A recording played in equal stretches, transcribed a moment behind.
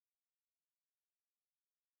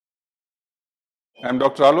I'm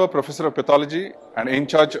Dr. Alwa, Professor of Pathology and in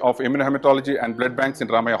charge of immunohematology and blood banks in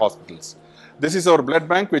Ramaiah Hospitals. This is our blood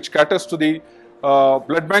bank which caters to the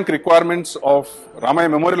blood bank requirements of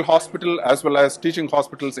Ramaiah Memorial Hospital as well as teaching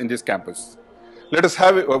hospitals in this campus. Let us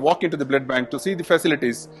have a walk into the blood bank to see the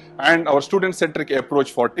facilities and our student-centric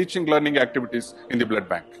approach for teaching learning activities in the blood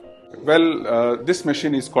bank. Well, this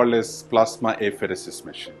machine is called as plasma apheresis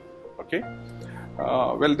machine. Okay.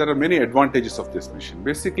 Well, there are many advantages of this machine.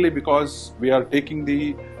 Basically, because we are taking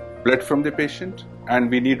the blood from the patient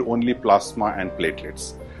and we need only plasma and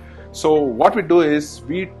platelets. So what we do is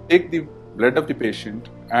we take the blood of the patient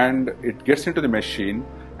and it gets into the machine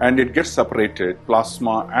and it gets separated,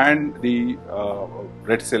 plasma and the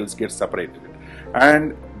red cells get separated.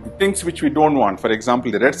 And the things which we don't want, for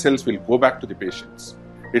example, the red cells will go back to the patients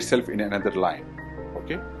itself in another line.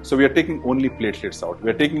 Okay, so we are taking only platelets out. We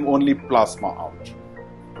are taking only plasma out,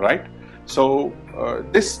 right? So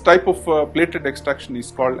this type of platelet extraction is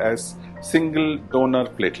called as single donor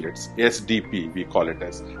platelets, SDP we call it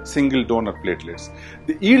as single donor platelets.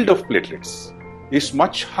 The yield of platelets is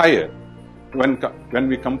much higher when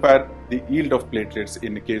we compare the yield of platelets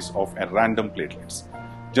in the case of a random platelets.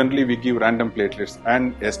 Generally we give random platelets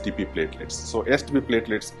and SDP platelets. So SDP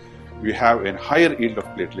platelets, we have a higher yield of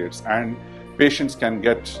platelets and patients can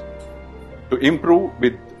get to improve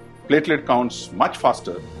with platelet counts much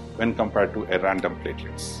faster when compared to a random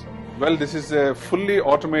platelets. Well, this is a fully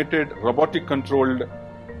automated robotic controlled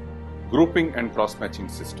grouping and cross-matching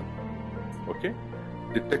system. Okay,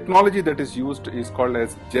 the technology that is used is called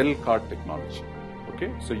as gel card technology.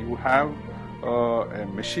 Okay, so you have a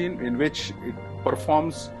machine in which it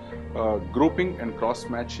performs grouping and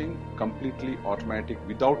cross-matching completely automatic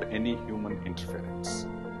without any human interference,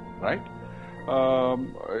 right?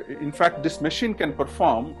 In fact, this machine can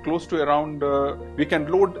perform close to around, we can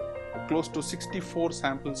load close to 64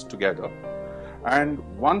 samples together, and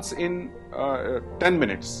once in 10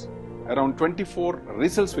 minutes, around 24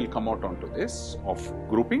 results will come out onto this of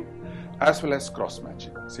grouping as well as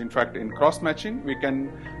cross-matching. So in fact, in cross-matching, we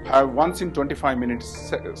can have once in 25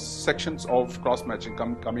 minutes sections of cross-matching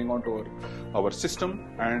coming onto our system,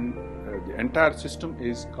 and the entire system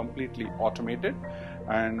is completely automated.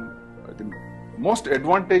 And the most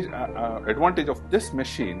advantage of this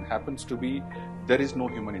machine happens to be there is no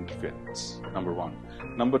human interference, number one.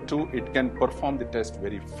 Number two, it can perform the test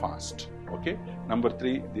very fast. Okay. Number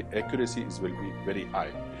three, the accuracy will be very high.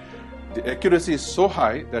 The accuracy is so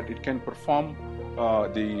high that it can perform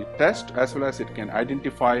the test as well as it can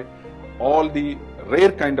identify all the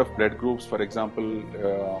rare kind of blood groups, for example,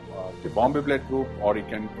 the Bombay blood group, or it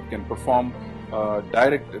can perform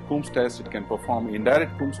direct Coombs test, it can perform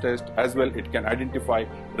indirect Coombs test, as well it can identify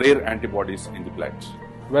rare antibodies in the blood.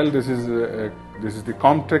 Well, this is the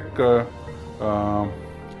Comtech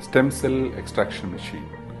stem cell extraction machine.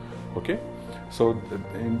 Okay, so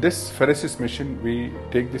in this pheresis machine we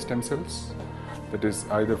take the stem cells, that is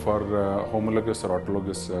either for homologous or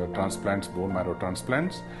autologous transplants, bone marrow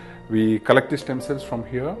transplants. We collect the stem cells from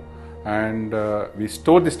here and we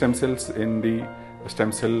store the stem cells in the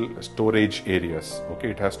stem cell storage areas.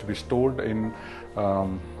 Okay, it has to be stored in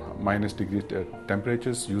 -degree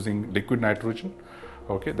temperatures using liquid nitrogen.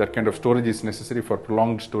 Okay, that kind of storage is necessary for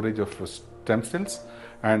prolonged storage of stem cells,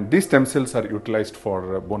 and these stem cells are utilized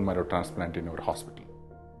for bone marrow transplant in our hospital.